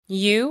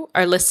You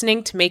are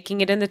listening to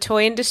Making It in the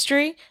Toy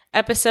Industry,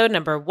 episode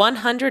number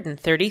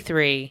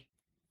 133.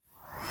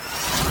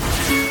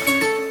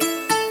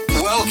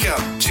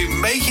 Welcome to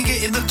Making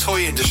It in the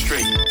Toy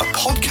Industry, a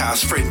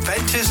podcast for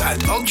inventors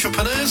and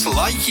entrepreneurs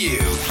like you.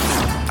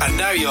 And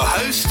now your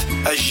host,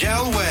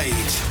 Azhelle Wade.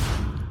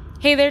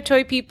 Hey there,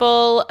 toy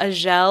people.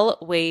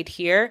 Azhelle Wade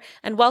here,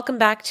 and welcome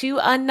back to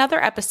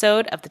another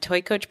episode of the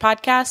Toy Coach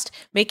Podcast,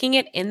 Making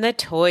It in the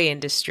Toy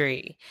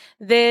Industry.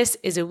 This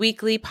is a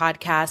weekly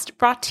podcast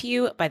brought to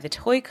you by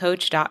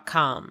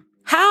thetoycoach.com.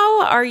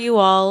 How are you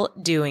all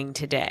doing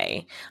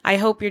today? I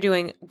hope you're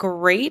doing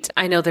great.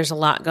 I know there's a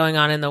lot going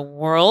on in the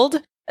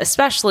world,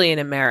 especially in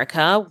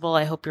America. Well,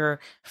 I hope your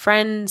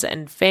friends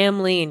and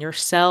family and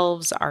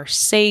yourselves are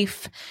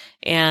safe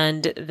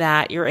and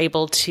that you're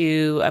able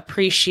to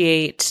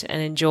appreciate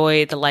and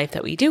enjoy the life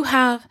that we do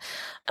have.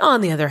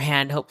 On the other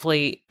hand,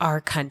 hopefully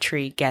our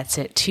country gets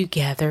it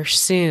together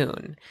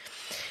soon.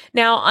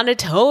 Now, on a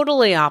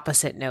totally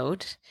opposite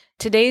note,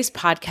 today's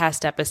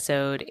podcast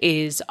episode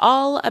is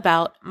all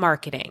about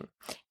marketing,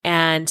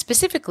 and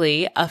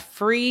specifically a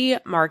free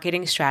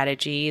marketing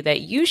strategy that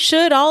you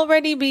should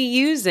already be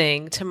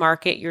using to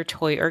market your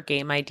toy or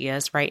game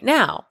ideas right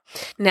now.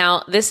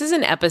 Now, this is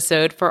an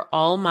episode for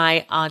all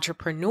my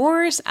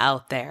entrepreneurs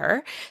out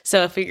there.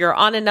 So if you're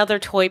on another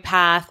toy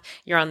path,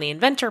 you're on the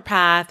inventor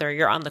path, or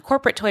you're on the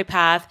corporate toy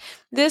path,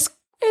 this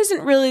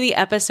isn't really the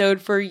episode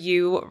for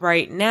you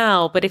right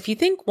now, but if you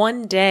think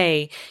one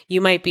day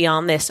you might be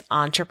on this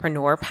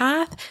entrepreneur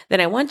path, then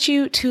I want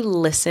you to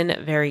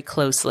listen very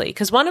closely,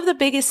 because one of the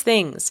biggest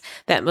things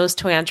that most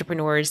toy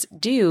entrepreneurs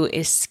do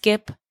is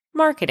skip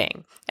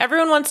marketing.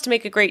 Everyone wants to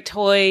make a great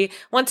toy,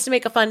 wants to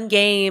make a fun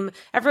game.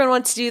 Everyone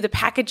wants to do the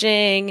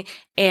packaging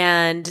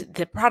and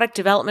the product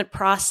development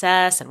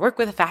process and work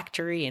with a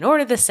factory and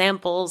order the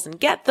samples and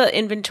get the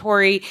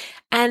inventory.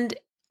 And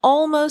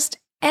almost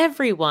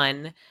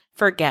everyone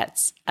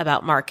forgets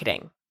about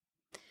marketing.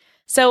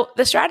 So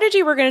the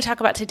strategy we're going to talk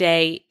about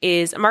today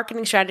is a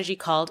marketing strategy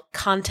called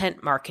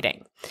content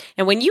marketing.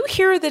 And when you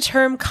hear the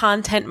term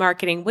content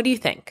marketing, what do you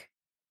think?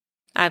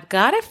 I've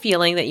got a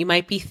feeling that you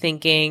might be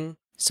thinking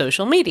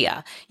social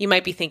media. You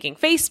might be thinking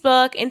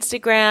Facebook,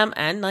 Instagram,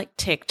 and like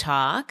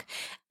TikTok.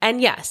 And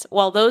yes,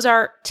 while those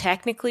are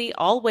technically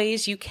all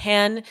ways you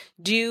can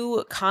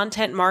do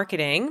content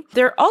marketing,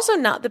 they're also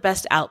not the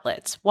best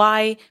outlets.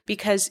 Why?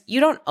 Because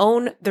you don't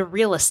own the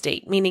real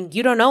estate, meaning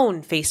you don't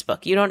own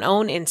Facebook, you don't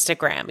own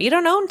Instagram, you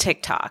don't own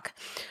TikTok.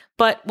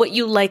 But what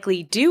you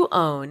likely do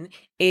own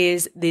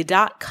is the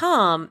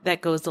 .com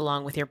that goes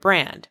along with your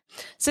brand.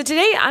 So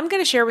today I'm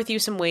going to share with you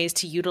some ways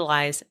to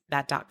utilize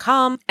that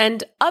 .com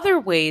and other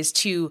ways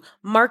to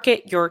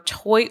market your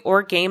toy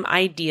or game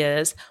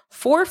ideas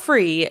for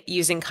free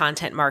using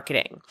content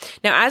marketing.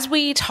 Now, as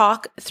we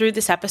talk through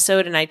this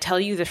episode and I tell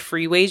you the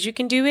free ways you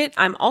can do it,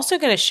 I'm also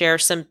going to share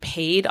some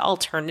paid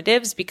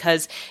alternatives,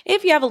 because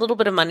if you have a little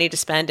bit of money to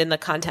spend in the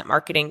content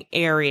marketing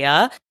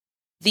area,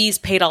 these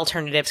paid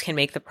alternatives can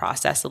make the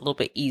process a little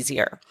bit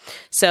easier.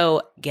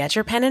 So get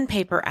your pen and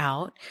paper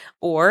out,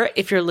 or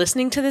if you're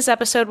listening to this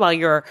episode while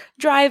you're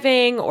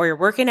driving or you're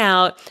working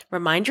out,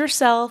 remind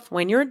yourself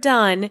when you're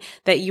done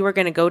that you are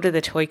going to go to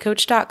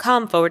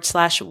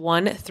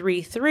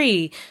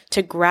thetoycoach.com/133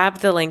 to grab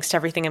the links to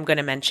everything I'm going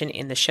to mention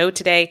in the show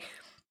today,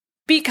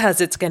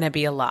 because it's going to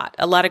be a lot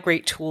of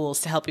great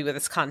tools to help you with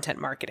this content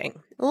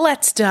marketing.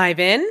 Let's dive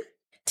in.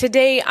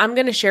 Today, I'm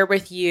going to share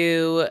with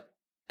you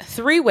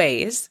 3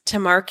 ways to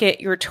market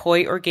your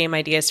toy or game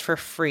ideas for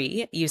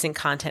free using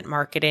content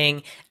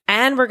marketing.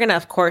 And we're going to,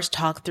 of course,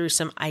 talk through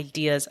some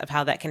ideas of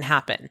how that can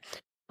happen.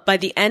 By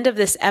the end of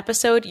this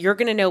episode, you're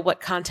going to know what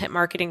content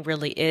marketing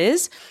really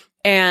is.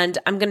 And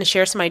I'm going to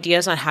share some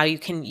ideas on how you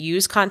can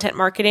use content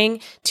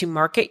marketing to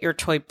market your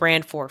toy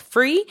brand for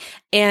free.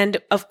 And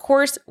of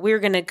course, we're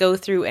going to go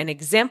through an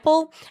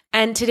example.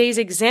 And today's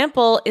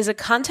example is a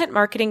content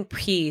marketing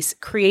piece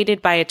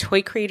created by a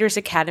Toy Creators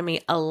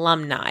Academy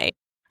alumni.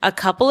 A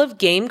couple of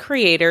game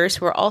creators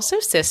who are also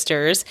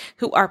sisters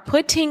who are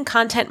putting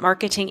content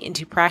marketing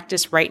into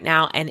practice right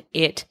now, and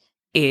it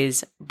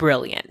is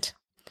brilliant.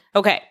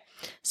 Okay,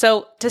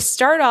 so to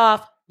start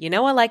off, I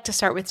like to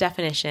start with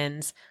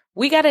definitions.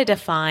 We got to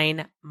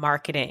define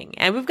marketing,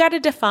 and we've got to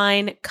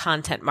define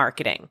content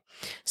marketing.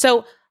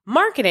 So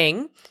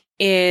marketing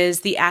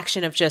is the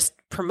action of just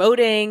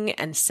promoting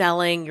and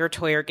selling your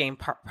toy or game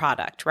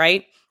product,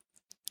 right?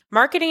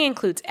 Marketing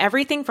includes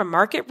everything from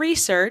market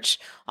research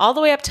all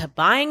the way up to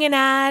buying an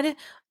ad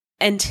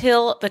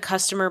until the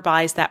customer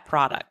buys that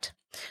product.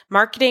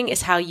 Marketing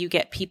is how you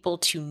get people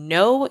to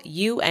know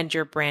you and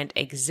your brand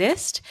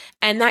exist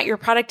and that your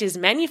product is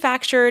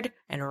manufactured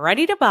and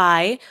ready to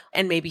buy.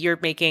 And maybe you're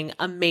making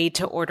a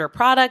made-to-order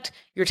product.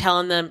 You're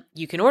telling them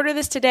you can order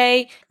this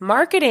today.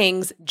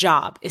 Marketing's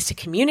job is to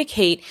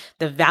communicate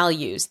the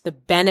values, the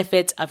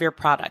benefits of your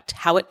product,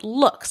 how it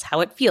looks,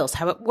 how it feels,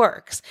 how it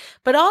works.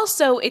 But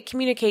also it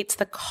communicates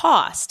the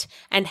cost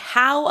and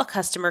how a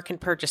customer can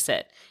purchase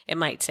it. It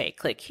might say,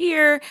 click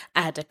here,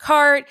 add to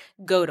cart,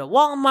 go to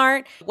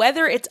Walmart,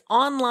 whether it's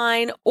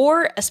online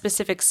or a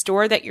specific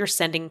store that you're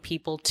sending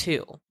people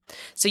to.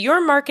 So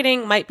your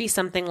marketing might be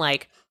something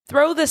like,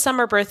 throw the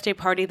summer birthday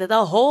party that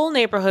the whole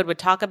neighborhood would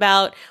talk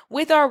about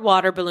with our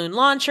water balloon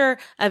launcher,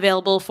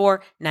 available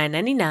for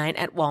 $9.99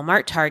 at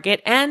Walmart,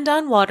 Target, and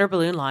on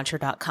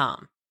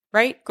waterballoonlauncher.com.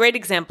 Right? Great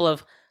example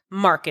of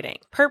marketing.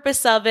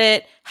 Purpose of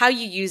it, how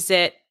you use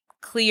it,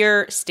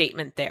 clear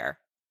statement there.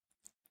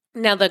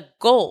 Now, the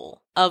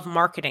goal of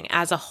marketing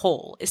as a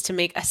whole is to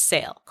make a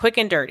sale, quick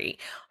and dirty.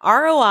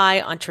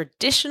 ROI on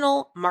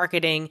traditional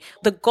marketing,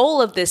 the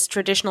goal of this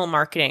traditional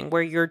marketing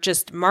where you're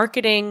just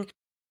marketing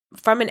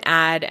from an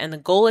ad and the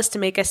goal is to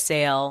make a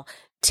sale,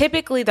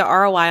 typically the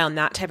ROI on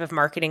that type of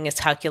marketing is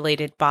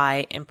calculated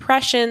by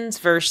impressions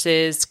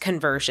versus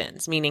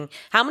conversions, meaning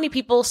how many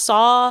people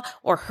saw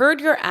or heard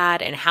your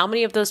ad and how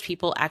many of those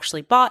people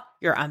actually bought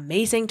your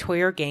amazing toy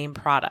or game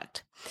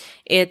product.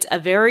 It's a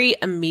very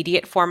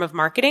immediate form of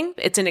marketing.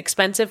 It's an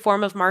expensive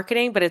form of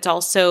marketing, but it's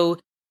also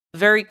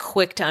very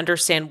quick to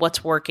understand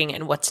what's working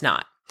and what's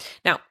not.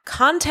 Now,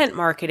 content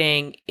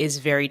marketing is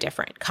very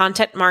different.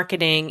 Content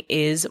marketing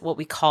is what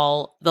we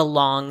call the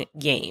long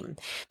game.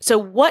 So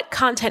what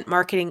content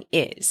marketing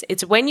is,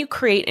 it's when you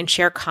create and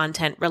share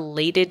content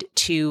related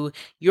to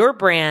your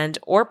brand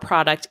or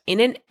product in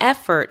an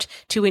effort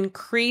to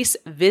increase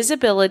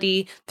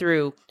visibility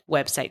through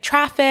website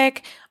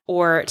traffic,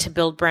 or to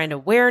build brand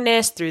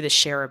awareness through the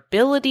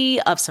shareability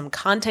of some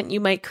content you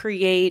might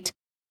create.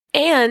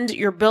 And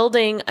you're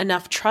building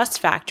enough trust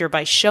factor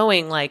by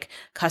showing like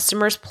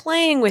customers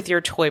playing with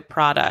your toy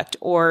product,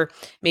 or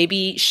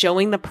maybe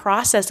showing the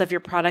process of your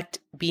product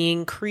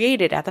being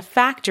created at the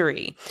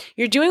factory.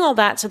 You're doing all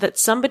that so that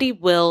somebody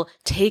will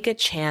take a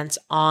chance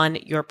on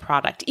your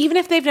product, even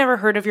if they've never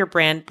heard of your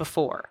brand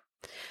before.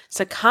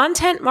 So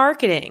content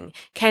marketing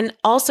can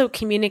also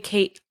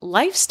communicate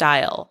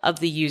lifestyle of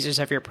the users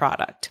of your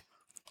product.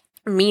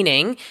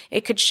 Meaning,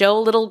 it could show a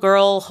little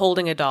girl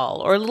holding a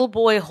doll or a little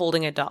boy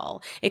holding a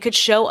doll. It could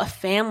show a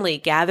family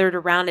gathered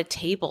around a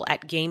table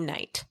at game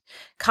night.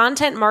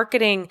 Content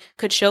marketing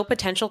could show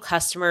potential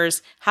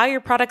customers how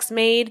your product's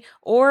made,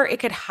 or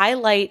it could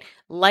highlight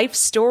life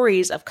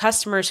stories of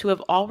customers who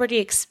have already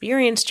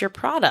experienced your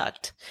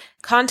product.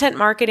 Content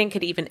marketing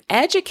could even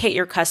educate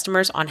your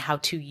customers on how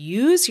to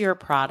use your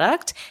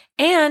product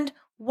and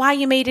why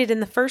you made it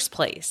in the first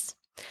place.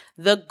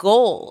 The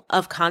goal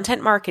of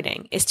content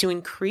marketing is to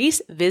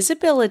increase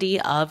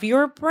visibility of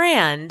your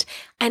brand.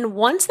 And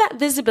once that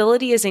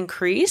visibility is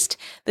increased,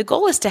 the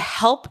goal is to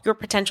help your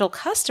potential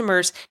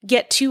customers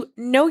get to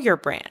know your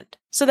brand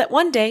so that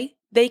one day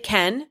they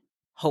can,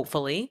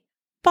 hopefully,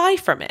 buy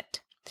from it.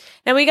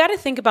 Now, we got to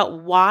think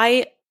about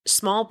why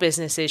small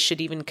businesses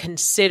should even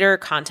consider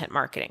content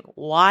marketing.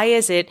 Why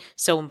is it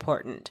so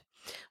important?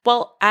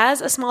 Well, as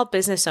a small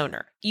business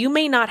owner, you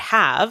may not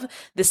have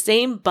the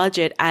same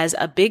budget as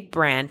a big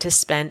brand to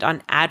spend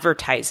on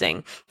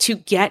advertising to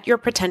get your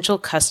potential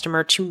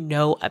customer to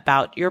know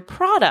about your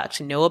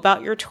product, know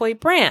about your toy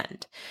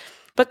brand.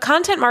 But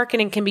content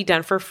marketing can be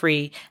done for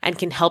free and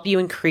can help you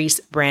increase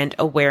brand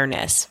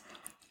awareness.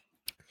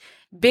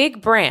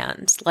 Big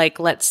brands like,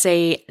 let's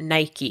say,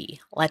 Nike,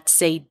 let's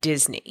say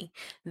Disney,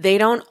 they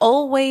don't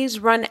always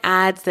run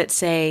ads that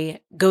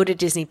say, go to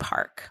Disney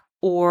Park.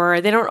 Or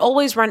they don't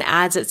always run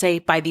ads that say,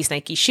 buy these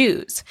Nike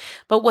shoes.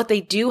 But what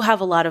they do have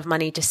a lot of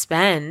money to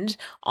spend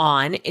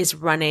on is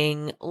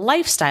running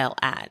lifestyle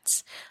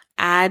ads.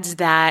 Ads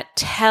that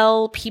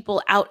tell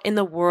people out in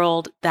the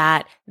world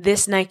that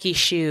this Nike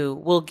shoe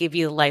will give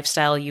you the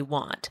lifestyle you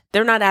want.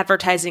 They're not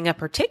advertising a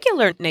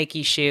particular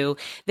Nike shoe.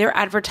 They're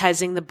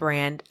advertising the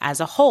brand as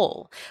a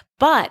whole.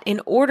 But in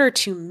order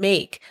to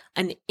make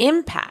an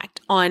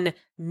impact on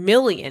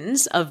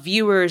millions of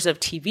viewers of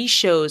TV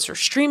shows or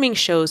streaming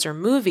shows or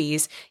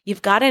movies,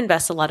 you've got to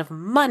invest a lot of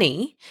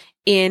money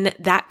in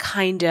that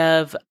kind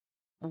of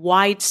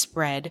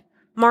widespread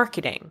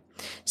marketing.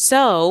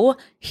 So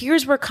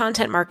here's where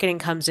content marketing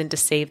comes in to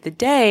save the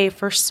day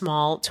for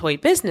small toy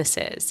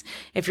businesses.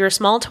 If you're a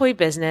small toy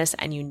business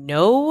and you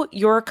know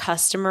your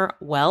customer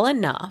well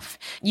enough,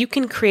 you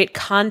can create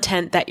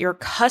content that your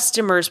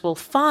customers will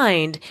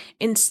find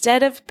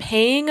instead of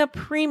paying a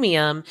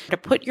premium to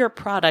put your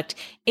product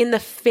in the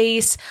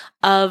face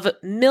of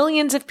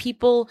millions of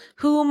people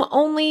whom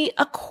only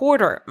a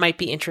quarter might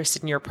be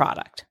interested in your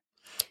product.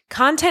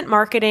 Content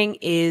marketing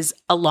is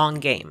a long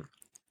game.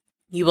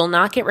 You will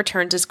not get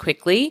returns as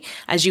quickly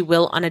as you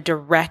will on a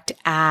direct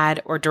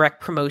ad or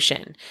direct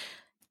promotion,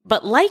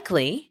 but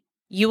likely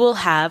you will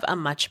have a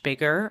much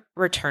bigger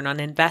return on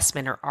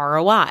investment or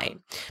ROI.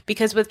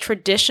 Because with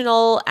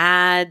traditional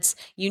ads,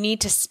 you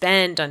need to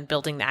spend on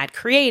building the ad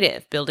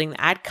creative, building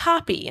the ad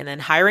copy, and then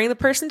hiring the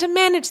person to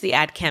manage the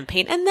ad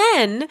campaign. And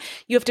then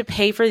you have to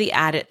pay for the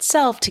ad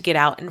itself to get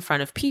out in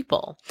front of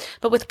people.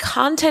 But with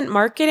content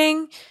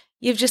marketing,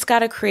 you've just got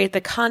to create the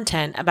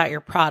content about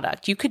your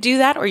product. You could do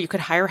that, or you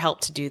could hire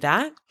help to do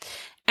that.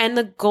 And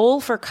the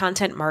goal for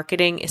content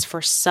marketing is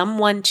for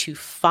someone to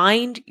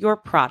find your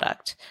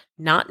product,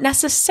 not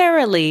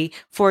necessarily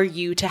for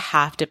you to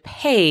have to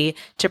pay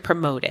to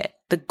promote it.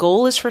 The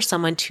goal is for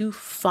someone to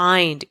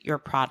find your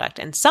product,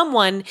 and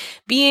someone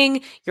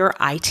being your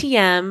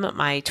ITM,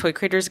 my Toy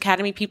Creators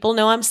Academy people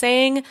know I'm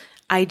saying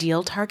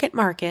ideal target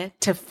market,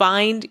 to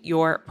find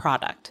your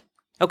product.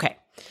 Okay.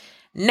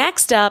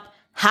 Next up,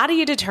 how do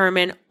you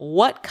determine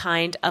what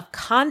kind of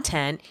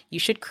content you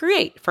should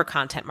create for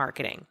content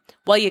marketing?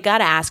 Well, you got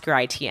to ask your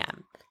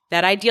ITM.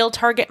 That ideal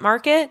target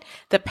market,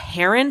 the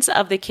parents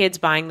of the kids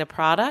buying the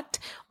product,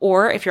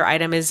 or if your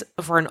item is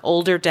for an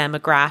older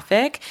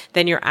demographic,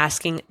 then you're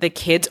asking the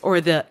kids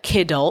or the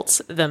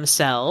kidults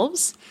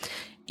themselves.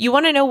 You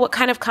want to know what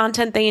kind of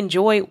content they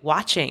enjoy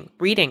watching,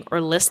 reading,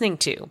 or listening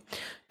to.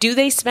 Do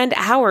they spend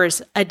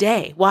hours a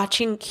day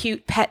watching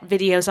cute pet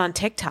videos on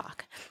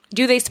TikTok?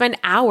 Do they spend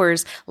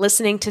hours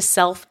listening to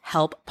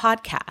self-help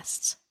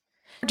podcasts?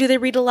 Do they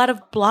read a lot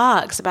of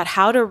blogs about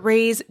how to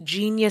raise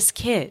genius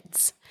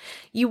kids?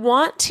 You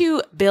want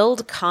to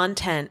build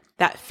content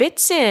that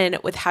fits in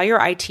with how your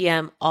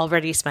ITM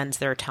already spends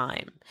their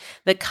time.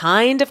 The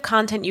kind of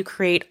content you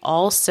create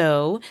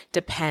also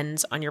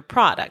depends on your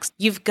products.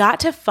 You've got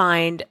to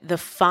find the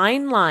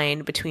fine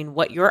line between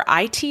what your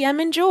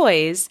ITM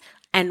enjoys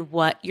and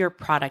what your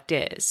product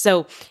is.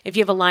 So if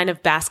you have a line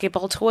of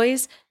basketball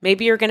toys,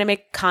 maybe you're going to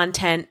make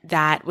content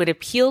that would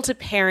appeal to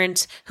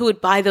parents who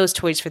would buy those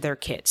toys for their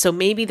kids. So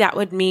maybe that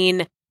would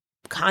mean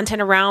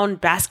content around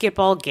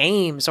basketball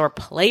games or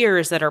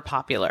players that are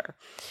popular.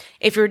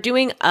 If you're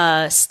doing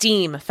a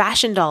STEAM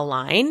fashion doll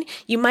line,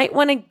 you might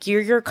want to gear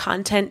your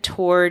content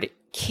toward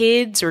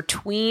kids or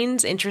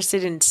tweens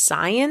interested in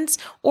science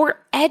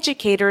or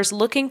educators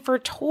looking for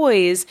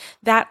toys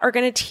that are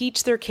going to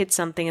teach their kids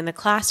something in the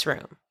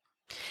classroom.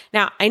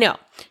 Now, I know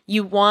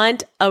you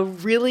want a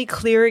really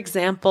clear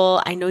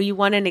example. I know you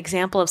want an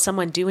example of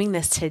someone doing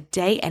this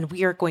today, and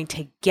we are going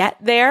to get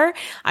there.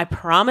 I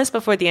promise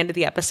before the end of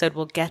the episode,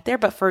 we'll get there.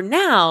 But for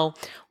now,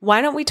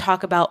 why don't we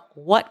talk about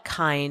what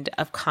kind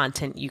of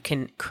content you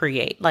can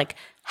create? Like,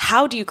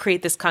 how do you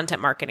create this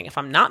content marketing? If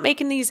I'm not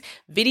making these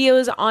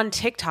videos on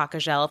TikTok,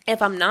 Ajel,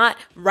 if I'm not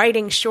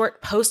writing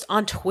short posts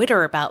on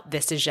Twitter about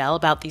this, Ajel,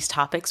 about these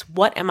topics,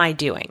 what am I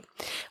doing?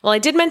 Well, I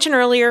did mention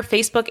earlier,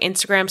 Facebook,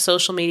 Instagram,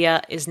 social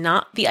media is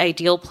not the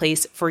ideal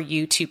place for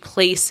you to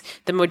place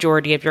the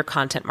majority of your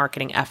content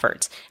marketing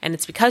efforts. And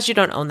it's because you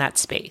don't own that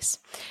space.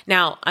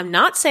 Now, I'm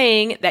not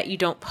saying that you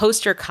don't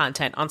post your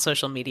content on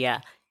social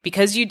media,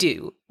 because you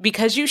do,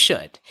 because you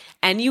should,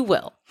 and you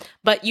will.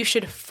 But you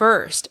should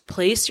first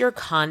place your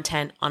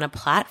content on a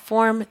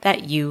platform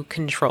that you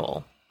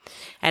control.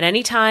 At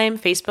any time,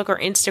 Facebook or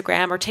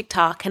Instagram or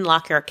TikTok can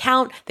lock your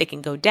account, they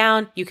can go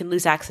down, you can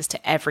lose access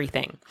to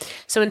everything.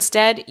 So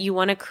instead, you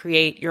want to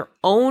create your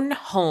own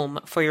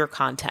home for your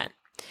content.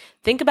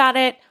 Think about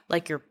it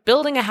like you're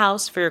building a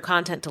house for your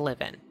content to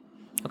live in,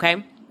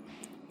 okay?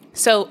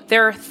 So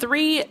there are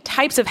 3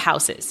 types of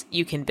houses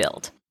you can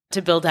build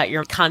to build out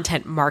your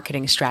content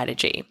marketing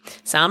strategy.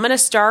 So I'm going to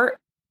start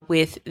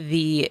with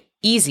the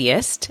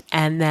easiest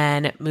and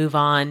then move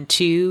on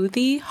to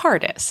the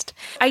hardest.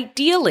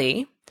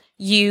 Ideally,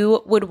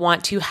 you would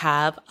want to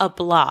have a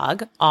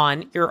blog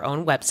on your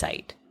own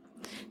website.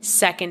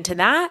 Second to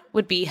that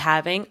would be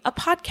having a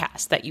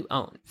podcast that you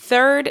own.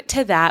 Third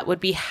to that would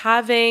be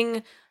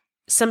having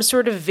some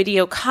sort of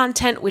video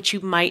content which you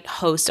might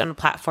host on a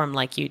platform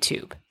like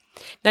YouTube.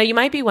 Now you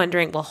might be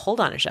wondering, well, hold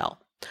on, Ajel.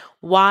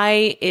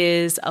 Why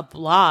is a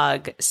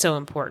blog so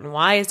important?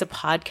 Why is a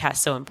podcast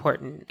so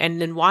important? And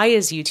then why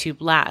is YouTube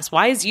last?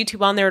 Why is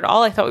YouTube on there at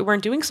all? I thought we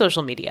weren't doing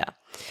social media.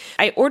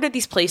 I ordered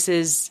these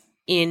places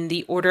in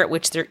the order at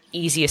which they're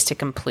easiest to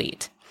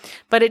complete.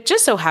 But it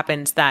just so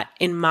happens that,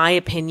 in my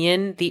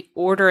opinion, the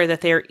order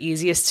that they're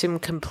easiest to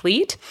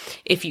complete,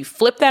 if you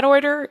flip that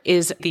order,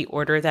 is the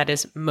order that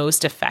is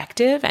most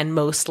effective and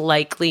most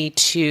likely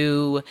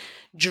to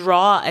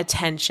draw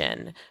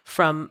attention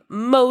from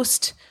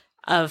most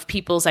of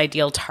people's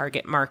ideal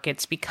target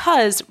markets,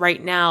 because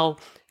right now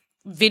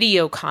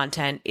video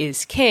content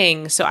is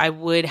king. So I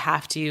would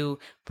have to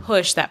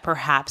push that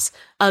perhaps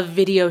a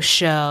video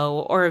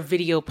show or a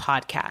video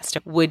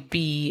podcast would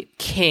be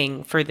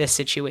king for this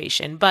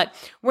situation. But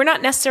we're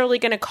not necessarily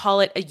going to call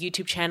it a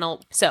YouTube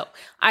channel. So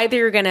either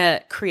you're going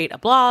to create a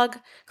blog,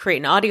 create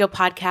an audio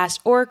podcast,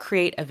 or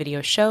create a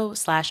video show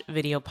 /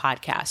 video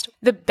podcast.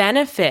 The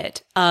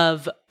benefit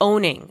of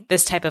owning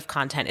this type of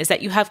content is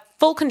that you have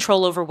full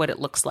control over what it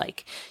looks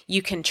like.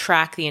 You can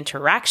track the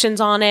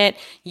interactions on it.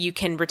 You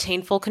can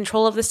retain full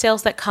control of the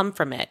sales that come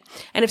from it.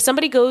 And if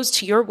somebody goes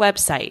to your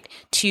website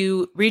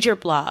to read your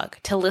blog,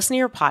 to listen to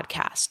your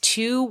podcast,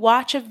 to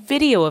watch a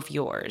video of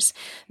yours,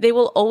 they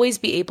will always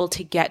be able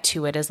to get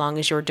to it as long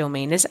as your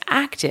domain is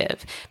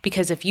active.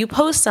 Because if you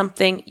post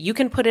something, you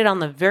can put it on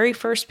the very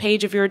first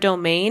page of your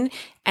domain,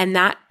 and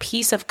that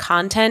piece of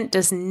content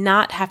does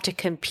not have to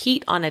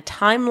compete on a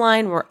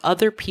timeline where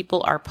other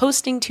people are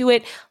posting to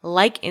it,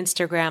 like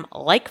Instagram,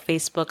 like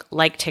Facebook,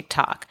 like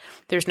TikTok.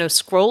 There's no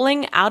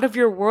scrolling out of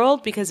your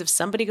world, because if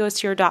somebody goes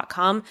to your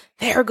 .com,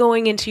 they're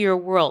going into your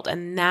world,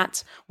 and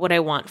that's what I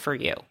want for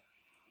you.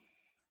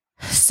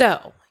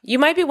 So you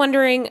might be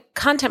wondering,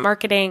 content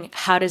marketing,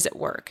 how does it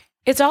work?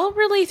 It's all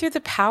really through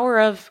the power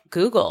of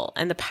Google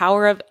and the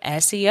power of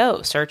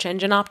SEO, search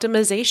engine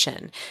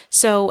optimization.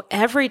 So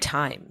every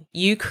time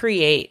you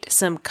create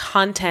some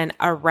content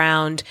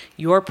around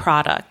your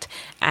product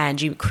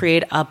and you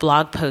create a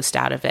blog post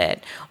out of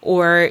it,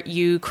 or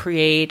you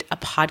create a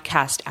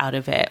podcast out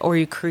of it, or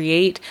you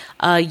create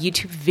a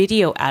YouTube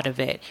video out of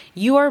it,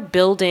 you are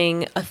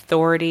building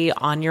authority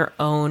on your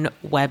own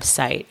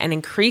website and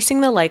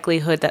increasing the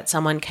likelihood that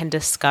someone can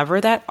discover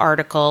that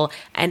article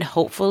and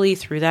hopefully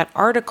through that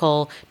article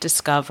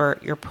discover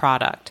your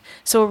product.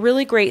 So a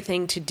really great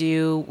thing to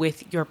do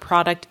with your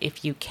product,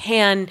 if you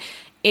can,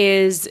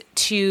 is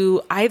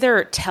to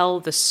either tell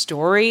the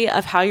story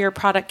of how your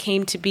product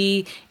came to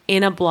be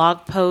in a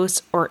blog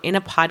post or in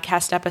a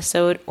podcast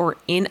episode or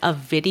in a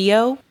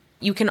video.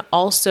 You can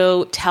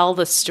also tell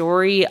the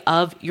story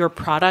of your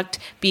product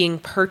being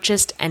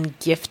purchased and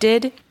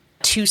gifted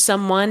to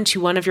someone,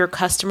 to one of your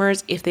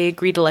customers, if they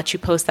agree to let you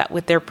post that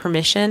with their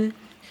permission.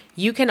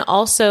 You can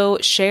also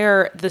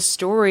share the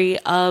story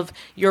of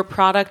your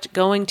product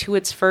going to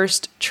its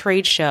first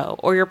trade show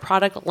or your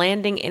product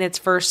landing in its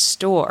first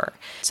store.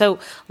 So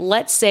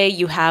let's say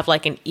you have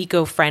like an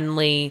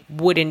eco-friendly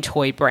wooden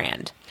toy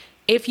brand.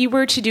 If you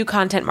were to do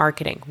content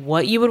marketing,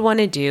 what you would want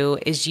to do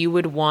is you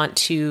would want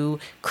to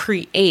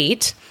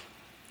create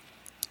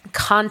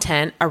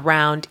content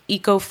around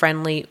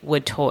eco-friendly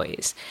wood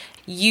toys.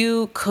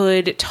 You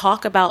could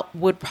talk about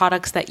wood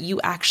products that you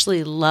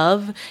actually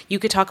love. You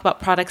could talk about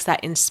products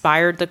that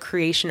inspired the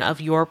creation of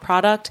your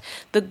product.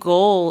 The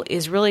goal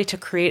is really to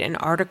create an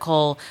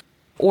article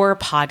or a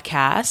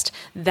podcast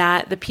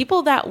that the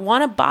people that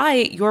want to buy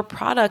your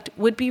product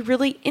would be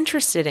really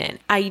interested in.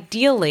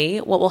 Ideally,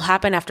 what will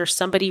happen after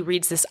somebody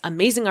reads this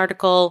amazing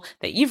article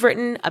that you've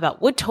written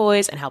about wood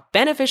toys and how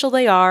beneficial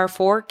they are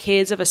for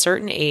kids of a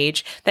certain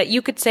age, that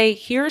you could say,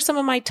 here are some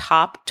of my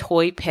top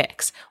toy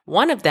picks.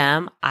 One of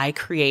them I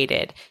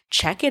created.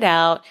 Check it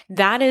out.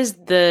 That is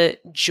the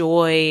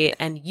joy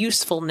and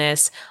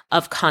usefulness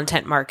of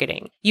content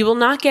marketing. You will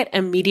not get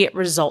immediate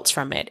results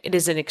from it. It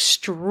is an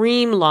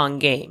extreme long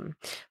game,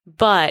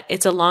 but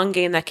it's a long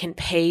game that can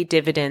pay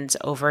dividends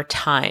over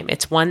time.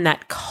 It's one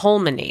that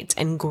culminates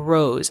and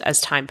grows as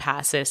time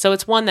passes. So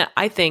it's one that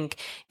I think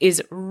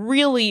is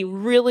really,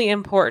 really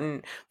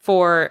important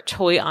for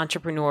toy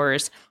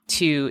entrepreneurs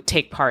to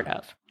take part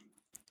of.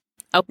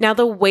 Now,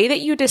 the way that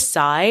you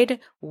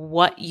decide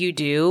what you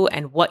do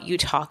and what you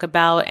talk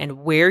about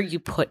and where you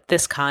put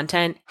this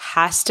content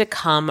has to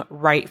come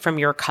right from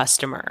your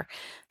customer.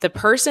 The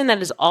person that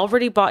has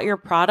already bought your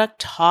product,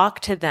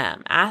 talk to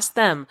them. Ask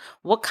them,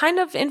 what kind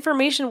of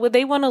information would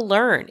they want to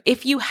learn?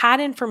 If you had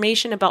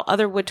information about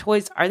other wood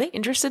toys, are they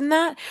interested in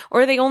that?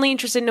 Or are they only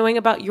interested in knowing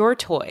about your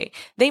toy?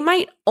 They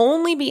might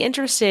only be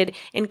interested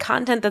in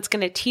content that's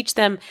going to teach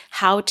them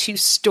how to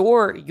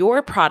store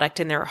your product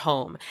in their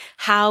home,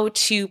 how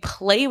to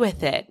play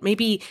with it.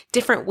 Maybe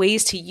different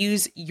ways to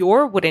use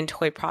your wooden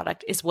toy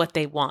product is what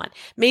they want.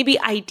 Maybe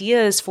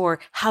ideas for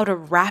how to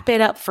wrap it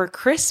up for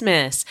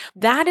Christmas.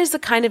 That is the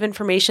kind of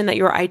information that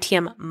your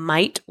ITM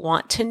might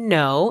want to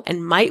know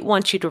and might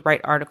want you to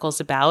write articles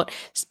about,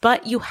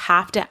 but you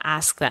have to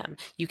ask them.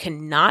 You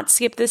cannot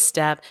skip this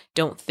step.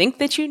 Don't think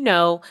that you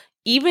know.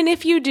 Even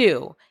if you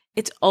do,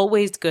 it's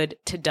always good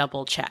to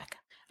double check.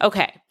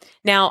 Okay,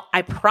 now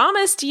I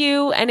promised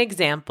you an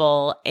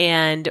example,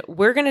 and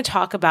we're going to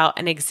talk about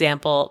an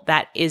example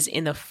that is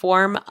in the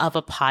form of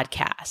a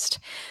podcast.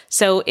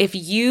 So if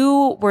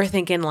you were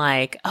thinking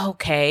like,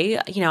 okay,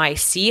 I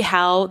see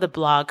how the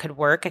blog could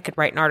work. I could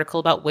write an article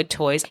about wood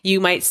toys. You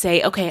might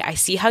say, okay, I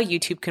see how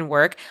YouTube can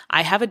work.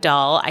 I have a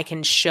doll. I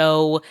can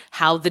show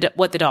how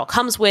what the doll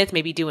comes with,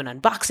 maybe do an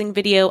unboxing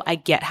video. I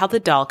get how the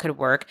doll could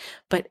work,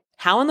 but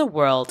how in the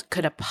world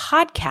could a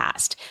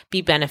podcast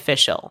be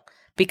beneficial?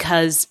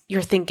 Because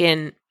you're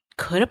thinking,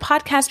 could a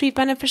podcast be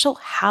beneficial?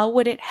 How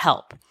would it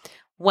help?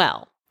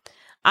 Well,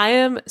 I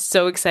am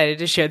so excited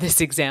to share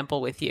this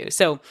example with you.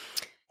 So,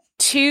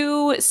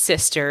 two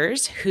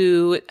sisters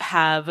who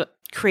have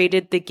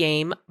created the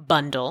game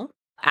Bundle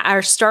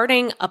are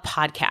starting a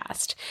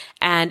podcast,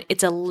 and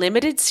it's a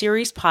limited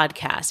series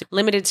podcast.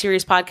 Limited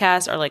series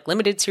podcasts are like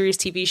limited series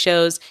TV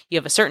shows. You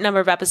have a certain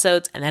number of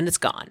episodes and then it's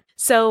gone.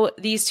 So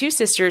these two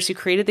sisters who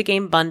created the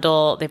game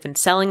Bundle, they've been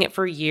selling it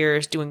for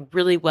years, doing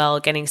really well,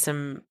 getting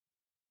some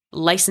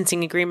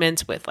licensing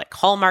agreements with like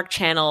Hallmark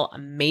Channel,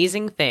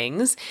 amazing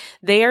things.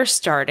 They are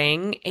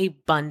starting a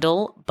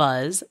Bundle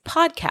Buzz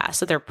podcast.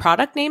 So their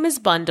product name is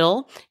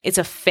Bundle. It's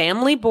a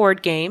family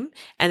board game,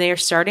 and they are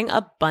starting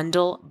a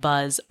Bundle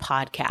Buzz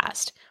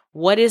podcast.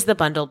 What is the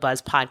Bundle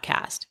Buzz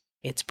podcast?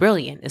 It's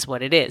brilliant is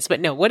what it is. But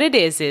no, what it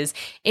is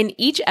in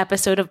each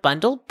episode of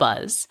Bundle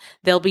Buzz,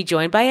 they'll be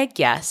joined by a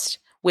guest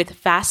with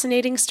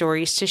fascinating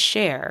stories to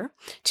share,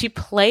 to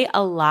play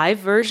a live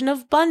version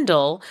of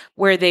Bundle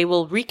where they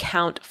will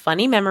recount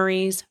funny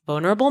memories,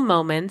 vulnerable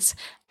moments,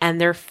 and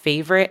their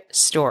favorite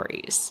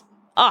stories.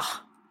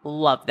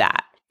 Love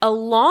that.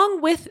 Along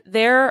with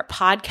their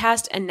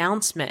podcast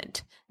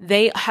announcement,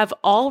 they have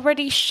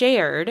already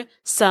shared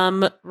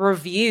some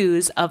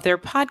reviews of their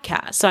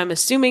podcast. So I'm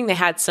assuming they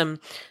had some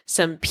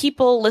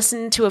people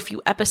listen to a few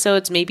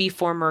episodes, maybe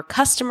former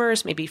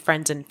customers, maybe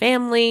friends and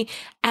family,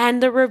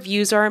 and the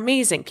reviews are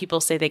amazing. People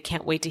say they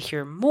can't wait to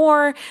hear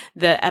more.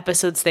 The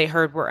episodes they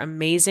heard were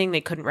amazing. They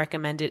couldn't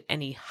recommend it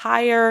any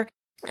higher.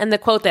 And the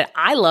quote that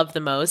I love the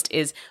most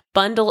is,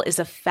 "Bundle is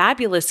a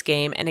fabulous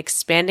game and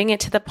expanding it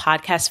to the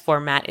podcast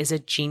format is a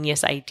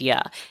genius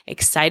idea.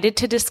 Excited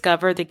to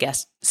discover the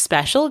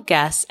special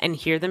guests and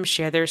hear them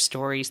share their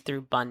stories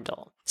through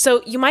Bundle."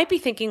 So you might be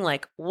thinking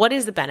like, what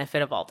is the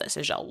benefit of all this,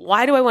 Ajel?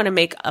 Why do I want to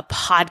make a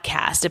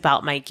podcast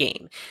about my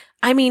game?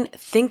 I mean,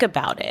 think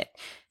about it.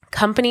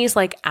 Companies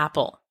like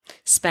Apple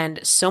spend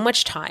so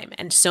much time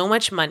and so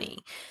much money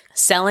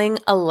selling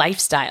a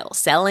lifestyle,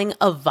 selling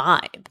a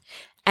vibe.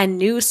 And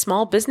new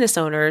small business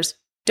owners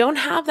don't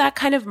have that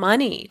kind of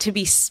money to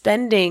be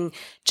spending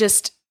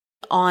just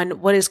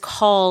on what is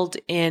called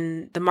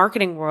in the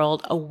marketing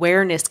world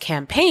awareness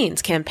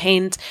campaigns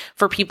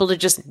for people to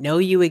just know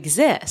you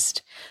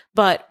exist.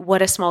 But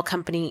what a small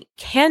company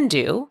can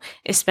do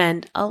is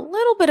spend a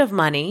little bit of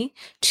money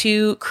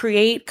to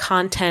create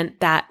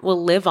content that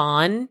will live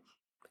on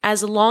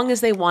as long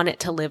as they want it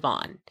to live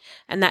on.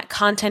 And that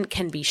content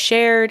can be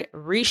shared,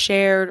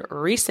 reshared,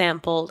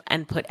 resampled,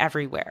 and put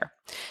everywhere.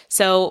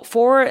 So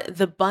for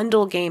the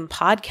Bundle Game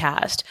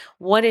podcast,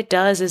 what it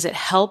does is it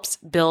helps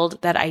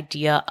build that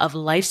idea of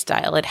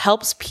lifestyle. It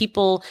helps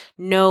people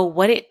know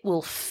what it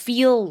will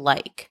feel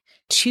like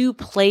to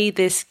play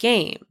this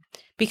game,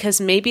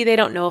 because maybe they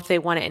don't know if they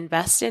want to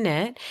invest in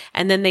it.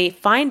 And then they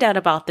find out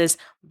about this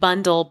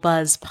Bundle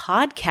Buzz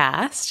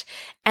podcast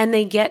and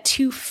they get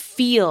to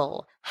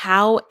feel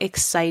how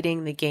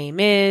exciting the game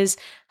is,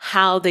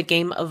 how the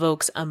game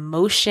evokes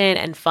emotion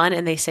and fun.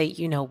 And they say,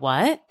 you know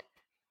what?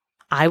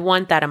 I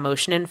want that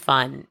emotion and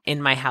fun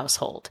in my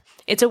household.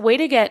 It's a way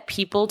to get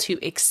people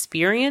to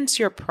experience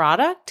your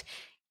product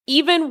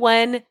even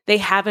when they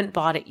haven't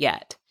bought it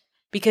yet,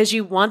 because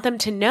you want them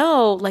to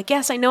know, like,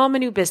 yes, I know I'm a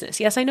new business.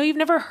 Yes, I know you've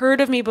never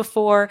heard of me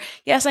before.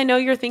 Yes, I know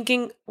you're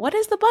thinking, what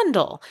is the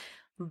bundle?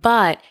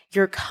 But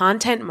your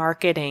content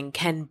marketing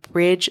can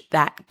bridge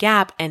that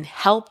gap and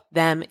help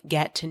them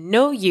get to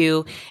know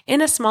you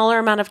in a smaller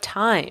amount of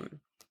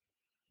time.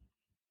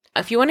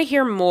 If you want to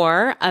hear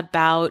more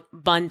about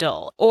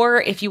Bundle,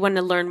 or if you want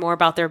to learn more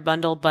about their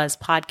Bundle Buzz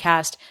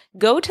podcast,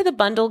 go to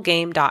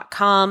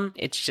thebundlegame.com.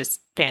 It's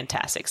just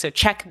fantastic. So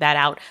check that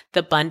out,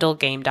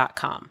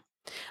 thebundlegame.com.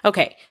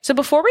 Okay, so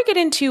before we get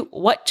into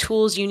what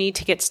tools you need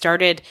to get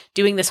started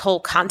doing this whole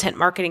content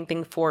marketing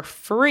thing for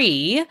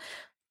free,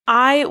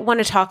 I want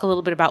to talk a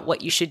little bit about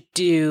what you should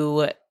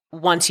do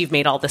once you've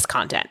made all this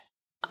content.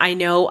 I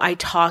know I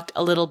talked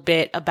a little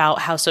bit about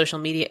how social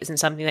media isn't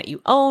something that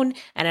you own,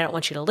 and I don't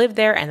want you to live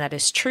there, and that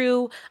is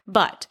true.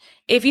 But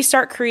if you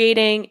start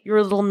creating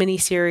your little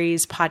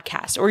mini-series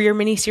podcast or your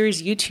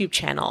mini-series YouTube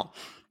channel,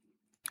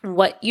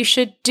 what you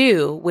should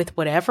do with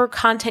whatever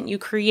content you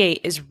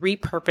create is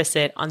repurpose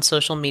it on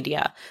social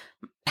media.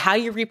 How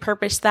you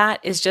repurpose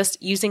that is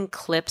just using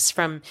clips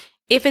from,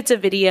 if it's a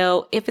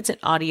video, if it's an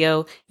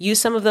audio,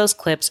 use some of those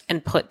clips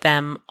and put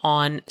them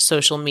on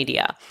social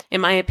media.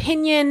 In my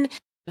opinion,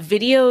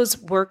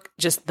 videos work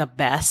just the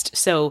best.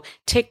 So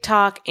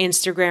TikTok,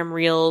 Instagram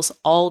Reels,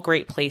 all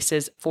great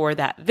places for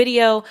that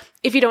video.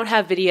 If you don't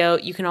have video,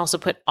 you can also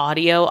put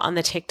audio on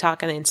the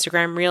TikTok and the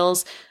Instagram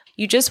Reels.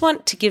 You just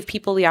want to give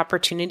people the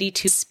opportunity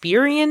to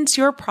experience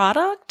your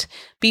product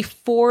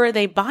before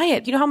they buy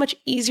it. You know how much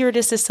easier it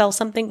is to sell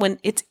something when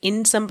it's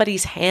in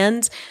somebody's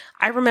hands?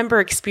 I remember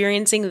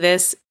experiencing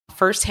this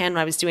firsthand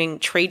when I was doing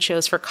trade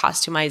shows for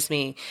Costumize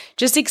Me.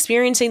 Just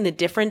experiencing the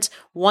difference.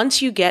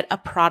 Once you get a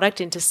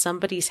product into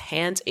somebody's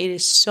hands, it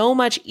is so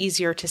much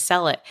easier to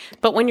sell it.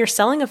 But when you're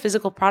selling a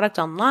physical product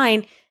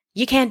online,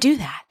 you can't do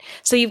that.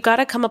 So you've got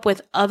to come up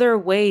with other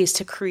ways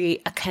to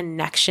create a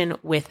connection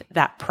with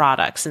that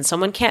product. Since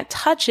someone can't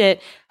touch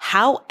it,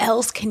 how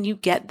else can you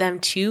get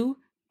them to,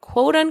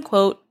 quote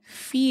unquote,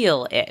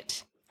 feel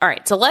it? All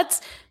right, so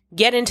let's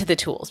get into the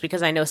tools,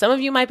 because I know some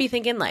of you might be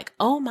thinking like,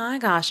 oh my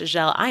gosh,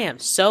 Ajel, I am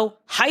so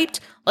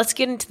hyped. Let's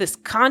get into this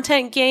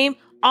content game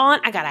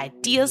on. I got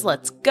ideas.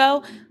 Let's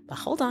go. But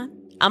hold on.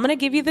 I'm going to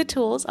give you the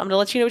tools. I'm going to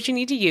let you know what you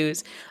need to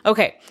use.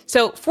 Okay,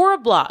 so for a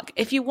blog,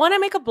 if you want to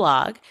make a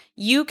blog,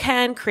 you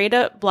can create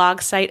a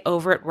blog site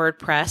over at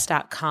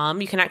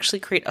WordPress.com. You can actually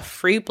create a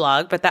free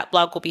blog, but that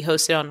blog will be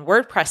hosted on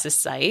WordPress's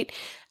site.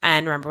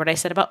 And remember what I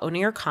said about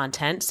owning your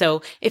content.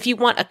 So if you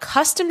want a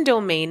custom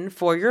domain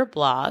for your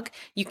blog,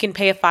 you can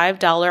pay a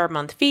 $5 a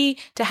month fee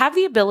to have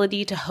the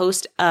ability to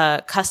host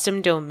a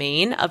custom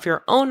domain of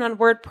your own on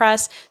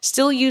WordPress,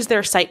 still use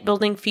their site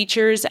building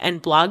features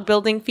and blog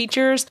building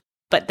features,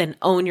 but then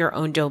own your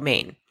own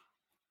domain.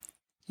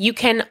 You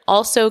can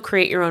also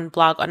create your own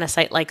blog on a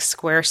site like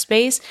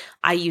Squarespace.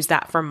 I use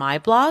that for my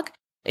blog.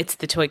 It's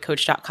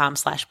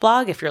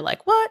thetoycoach.com/blog. If you're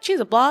like, what? She's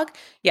a blog?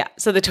 Yeah.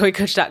 So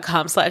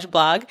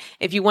thetoycoach.com/blog.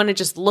 If you want to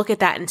just look at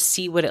that and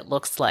see what it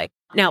looks like.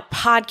 Now,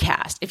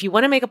 podcast. If you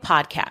want to make a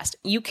podcast,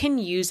 you can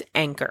use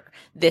Anchor.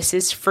 This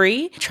is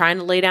free. Trying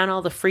to lay down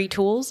all the free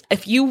tools.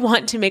 If you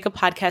want to make a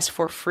podcast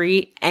for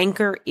free,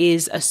 Anchor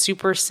is a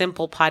super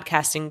simple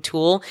podcasting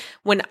tool.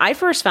 When I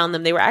first found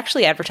them, they were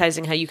actually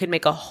advertising how you could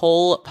make a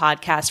whole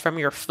podcast from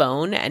your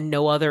phone and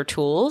no other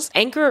tools.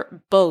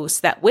 Anchor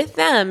boasts that with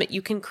them,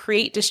 you can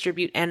create,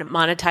 distribute, and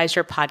monetize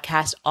your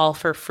podcast all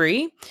for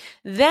free.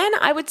 Then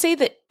I would say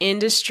the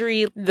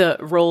industry, the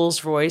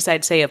Rolls Royce,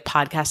 I'd say, of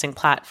podcasting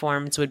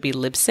platforms would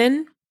be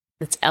Libsyn.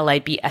 It's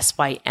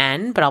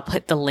Libsyn, but I'll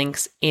put the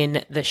links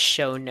in the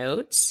show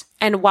notes.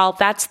 And while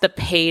that's the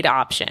paid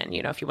option,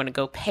 if you want to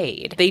go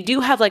paid, they do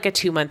have like a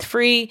 2-month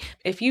free.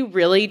 If you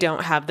really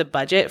don't have the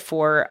budget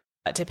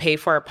to pay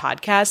for a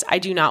podcast, I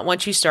do not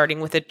want you starting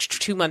with a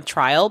 2-month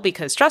trial,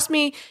 because trust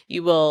me,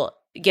 you will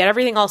get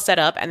everything all set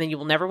up and then you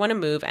will never want to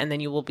move, and then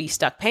you will be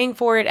stuck paying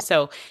for it.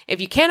 So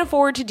if you can't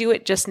afford to do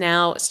it just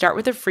now, start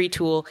with a free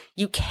tool.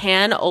 You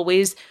can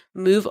always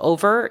move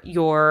over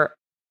your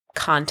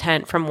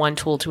content from one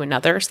tool to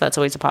another. So that's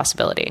always a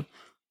possibility.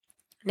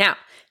 Now,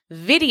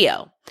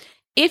 video.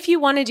 If you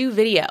want to do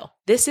video,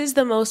 this is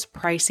the most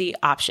pricey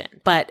option,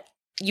 but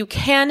you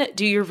can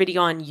do your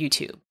video on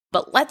YouTube.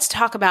 But let's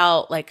talk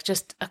about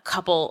just a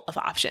couple of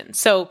options.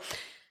 So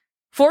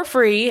for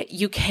free,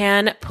 you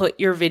can put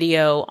your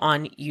video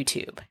on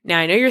YouTube. Now,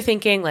 I know you're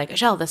thinking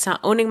Ajel, that's not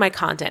owning my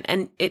content.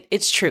 And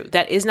it's true.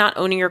 That is not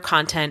owning your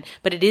content,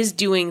 but it is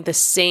doing the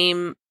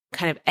same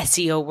kind of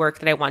SEO work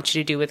that I want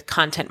you to do with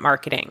content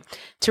marketing.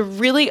 To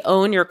really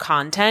own your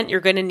content,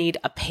 you're going to need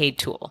a paid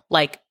tool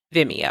like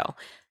Vimeo.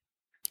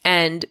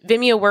 And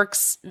Vimeo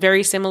works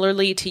very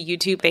similarly to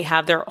YouTube. They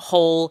have their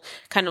whole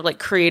kind of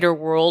creator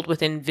world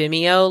within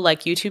Vimeo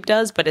like YouTube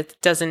does, but it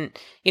doesn't,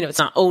 it's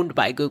not owned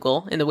by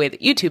Google in the way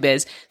that YouTube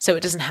is. So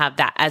it doesn't have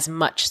that as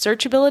much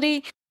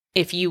searchability.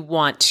 If you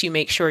want to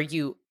make sure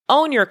you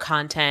own your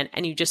content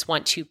and you just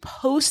want to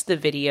post the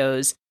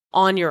videos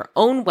on your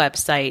own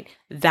website,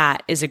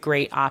 that is a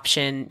great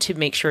option to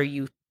make sure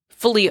you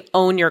fully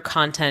own your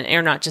content and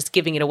you're not just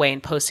giving it away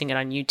and posting it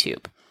on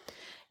YouTube.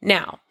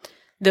 Now,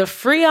 the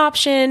free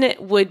option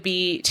would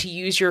be to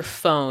use your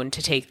phone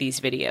to take these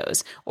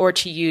videos, or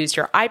to use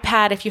your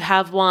iPad if you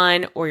have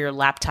one, or your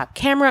laptop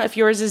camera if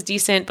yours is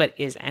decent, but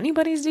is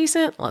anybody's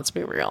decent? Let's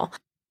be real.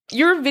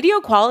 Your video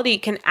quality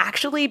can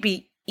actually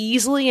be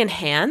easily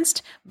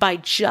enhanced by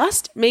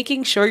just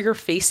making sure you're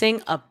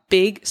facing a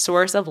big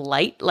source of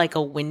light, like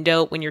a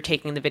window when you're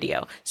taking the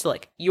video. So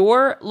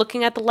you're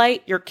looking at the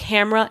light, your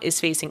camera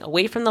is facing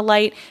away from the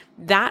light.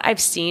 That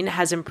I've seen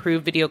has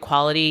improved video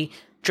quality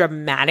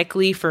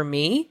dramatically for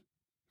me.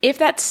 If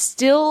that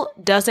still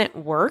doesn't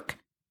work,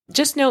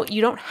 just know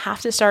you don't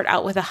have to start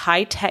out with a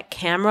high-tech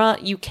camera.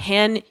 You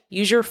can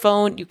use your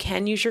phone, you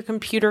can use your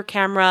computer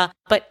camera.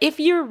 But if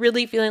you're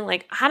really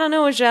feeling I don't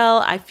know,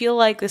 Ajel, I feel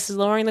like this is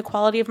lowering the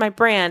quality of my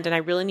brand and I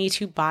really need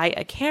to buy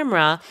a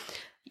camera,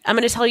 I'm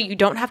going to tell you, you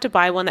don't have to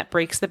buy one that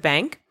breaks the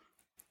bank.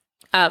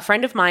 A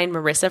friend of mine,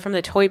 Marissa from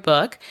the Toy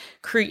Book,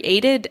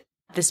 created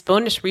this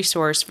bonus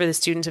resource for the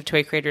students of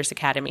Toy Creators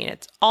Academy. And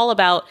it's all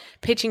about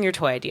pitching your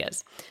toy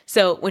ideas.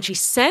 So when she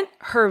sent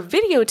her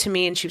video to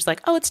me and she was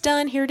like, oh, it's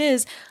done, here it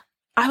is,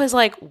 I was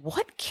like,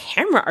 what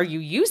camera are you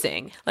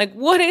using?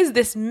 What is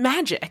this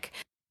magic?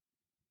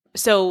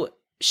 So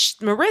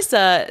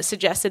Marissa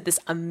suggested this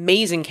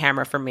amazing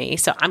camera for me,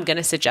 so I'm going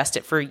to suggest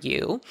it for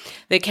you.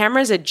 The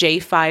camera is a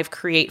J5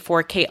 Create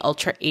 4K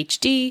Ultra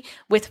HD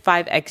with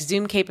 5x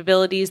zoom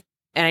capabilities.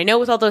 And I know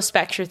with all those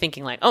specs, you're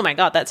thinking oh my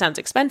God, that sounds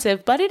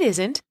expensive, but it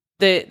isn't.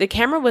 The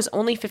camera was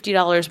only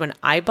 $50 when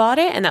I bought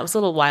it, and that was a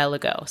little while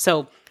ago.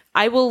 So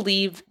I will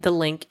leave the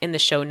link in the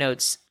show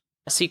notes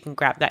so you can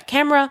grab that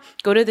camera.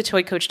 Go to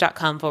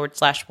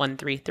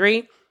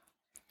thetoycoach.com/133.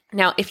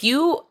 Now, if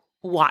you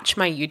watch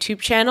my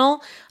YouTube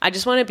channel, I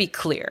just want to be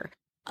clear.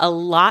 A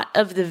lot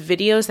of the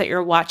videos that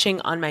you're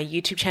watching on my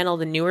YouTube channel,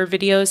 the newer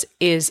videos,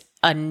 is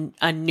a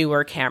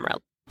newer camera.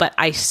 But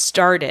I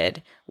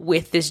started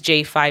with this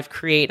J5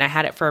 Create and I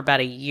had it for about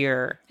a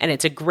year, and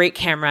it's a great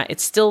camera.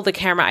 It's still the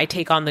camera I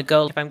take on the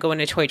go. If I'm going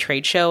to a toy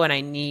trade show and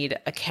I need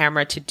a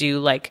camera to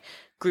do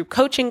group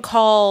coaching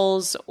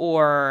calls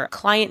or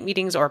client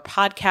meetings or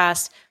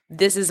podcasts,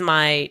 this is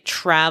my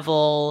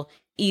travel,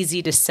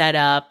 easy to set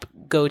up,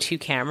 go-to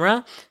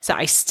camera. So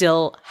I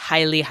still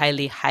highly,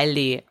 highly,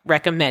 highly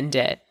recommend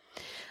it.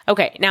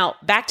 Okay, now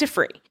back to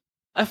free.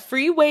 A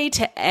free way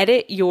to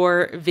edit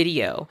your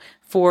video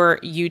for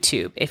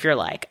YouTube, if you're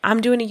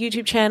I'm doing a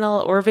YouTube channel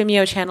or a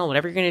Vimeo channel,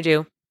 whatever you're going to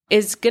do,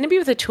 is going to be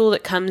with a tool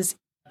that comes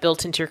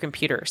built into your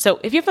computer.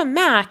 So if you have a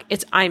Mac,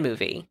 it's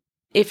iMovie.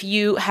 If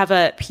you have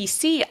a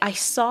PC, I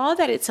saw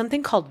that it's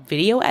something called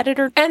Video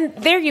Editor. And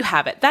there you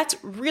have it. That's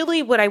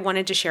really what I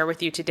wanted to share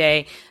with you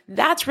today.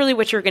 That's really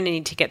what you're going to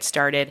need to get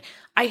started.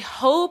 I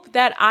hope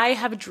that I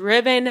have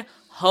driven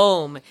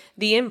home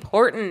the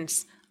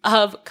importance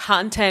of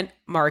content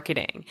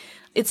marketing.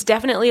 It's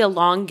definitely a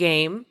long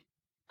game.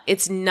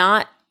 It's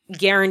not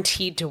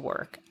guaranteed to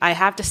work. I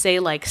have to say,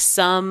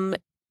 some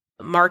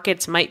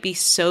markets might be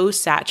so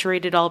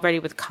saturated already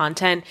with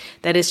content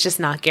that it's just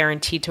not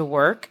guaranteed to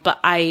work. But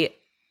I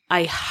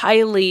I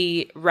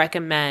highly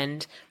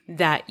recommend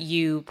that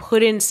you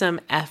put in some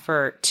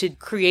effort to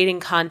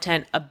creating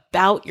content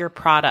about your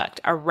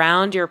product,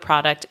 around your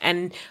product,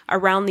 and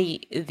around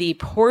the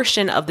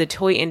portion of the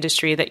toy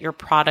industry that your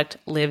product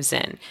lives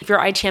in. If your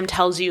ITM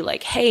tells you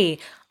like, hey,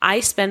 I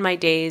spend my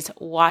days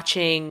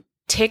watching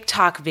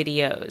TikTok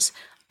videos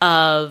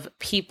of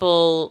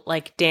people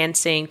like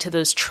dancing to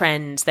those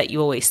trends that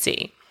you always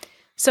see.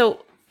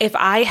 So if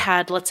I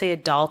had, let's say, a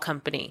doll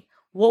company,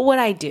 what would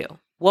I do?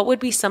 What would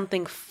be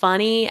something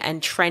funny and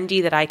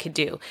trendy that I could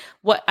do?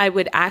 What I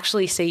would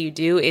actually say you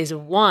do is,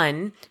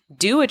 one,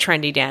 do a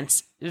trendy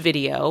dance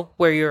video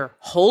where you're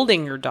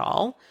holding your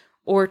doll,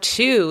 or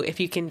two, if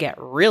you can get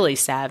really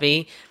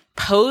savvy,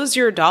 pose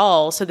your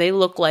doll so they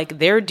look like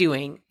they're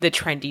doing the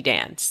trendy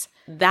dance.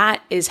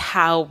 That is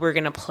how we're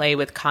going to play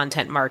with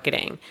content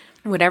marketing.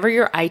 Whatever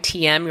your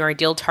ITM, your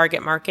ideal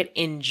target market,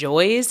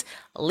 enjoys,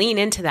 lean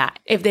into that.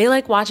 If they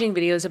like watching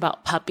videos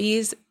about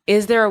puppies,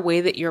 is there a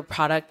way that your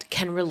product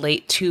can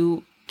relate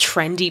to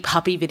trendy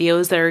puppy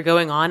videos that are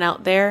going on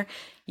out there?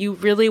 You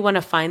really want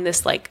to find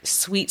this like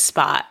sweet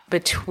spot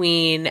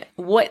between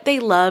what they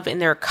love in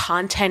their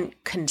content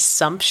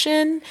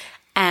consumption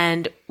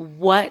and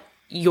what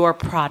your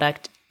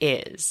product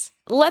is.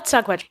 Let's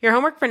talk about your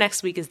homework for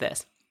next week is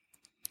this.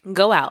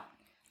 Go out,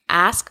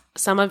 ask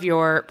some of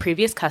your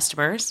previous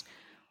customers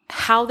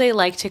how they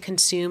like to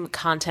consume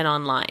content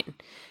online.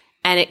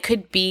 And it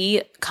could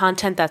be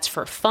content that's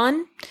for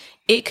fun.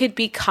 It could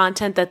be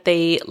content that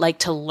they like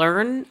to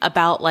learn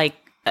about, like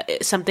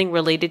something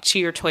related to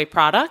your toy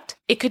product.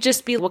 It could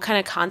just be what kind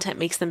of content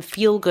makes them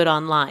feel good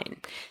online.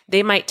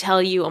 They might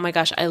tell you, oh my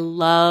gosh, I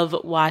love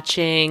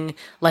watching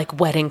like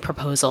wedding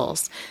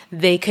proposals.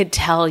 They could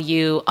tell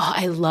you, oh,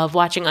 I love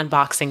watching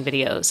unboxing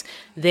videos.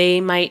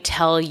 They might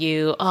tell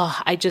you, oh,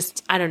 I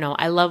don't know.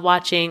 I love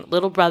watching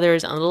little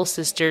brothers and little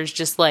sisters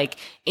just like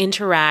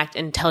interact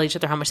and tell each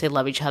other how much they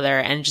love each other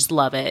and just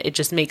love it. It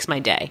just makes my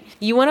day.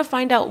 You want to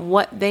find out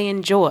what they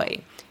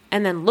enjoy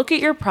and then look at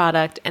your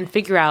product and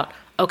figure out,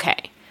 okay,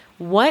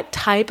 what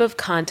type of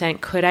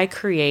content could I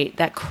create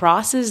that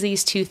crosses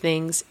these two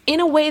things in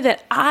a way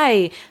that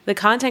I, the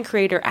content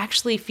creator,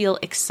 actually feel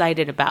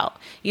excited about?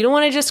 You don't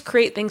want to just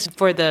create things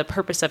for the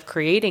purpose of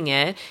creating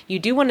it. You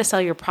do want to sell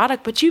your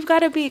product, but you've got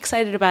to be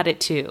excited about it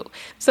too.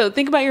 So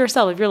think about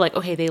yourself. If you're like,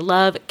 okay, they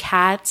love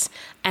cats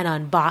and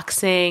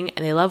unboxing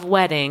and they love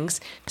weddings.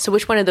 So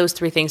which one of those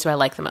three things do I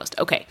like the most?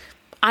 Okay,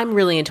 I'm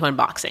really into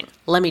unboxing.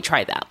 Let me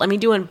try that. Let me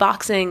do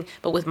unboxing,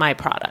 but with my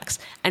products.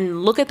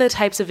 And look at the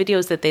types of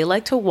videos that they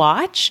like to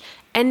watch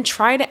and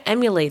try to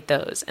emulate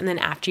those. And then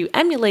after you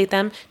emulate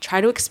them,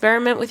 try to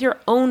experiment with your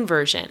own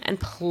version and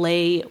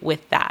play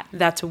with that.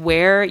 That's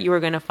where you are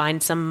going to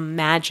find some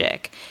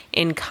magic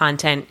in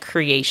content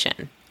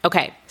creation.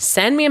 Okay,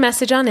 send me a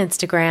message on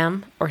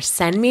Instagram or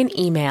send me an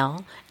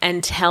email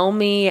and tell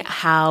me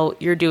how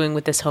you're doing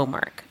with this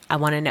homework. I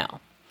want to know.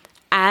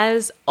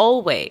 As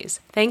always,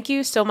 thank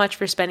you so much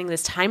for spending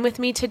this time with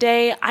me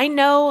today. I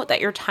know that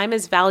your time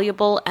is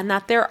valuable and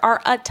that there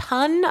are a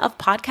ton of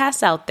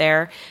podcasts out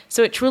there,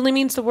 so it truly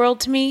means the world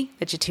to me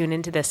that you tune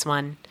into this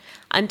one.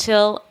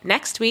 Until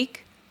next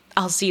week,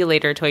 I'll see you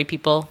later, toy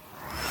people.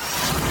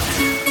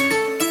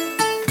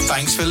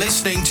 Thanks for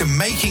listening to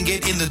Making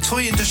It in the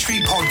Toy Industry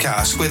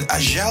podcast with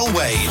Ajel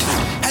Wade.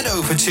 Head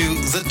over to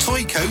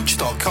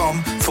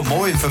thetoycoach.com for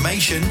more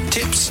information,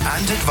 tips,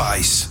 and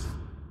advice.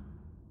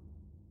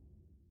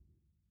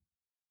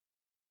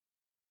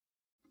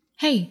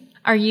 Hey,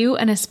 are you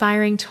an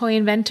aspiring toy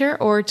inventor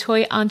or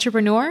toy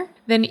entrepreneur?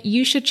 Then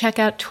you should check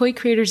out Toy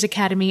Creators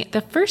Academy, the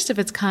first of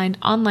its kind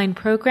online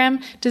program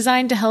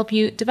designed to help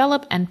you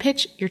develop and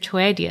pitch your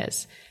toy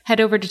ideas.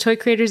 Head over to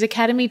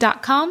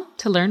toycreatorsacademy.com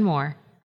to learn more.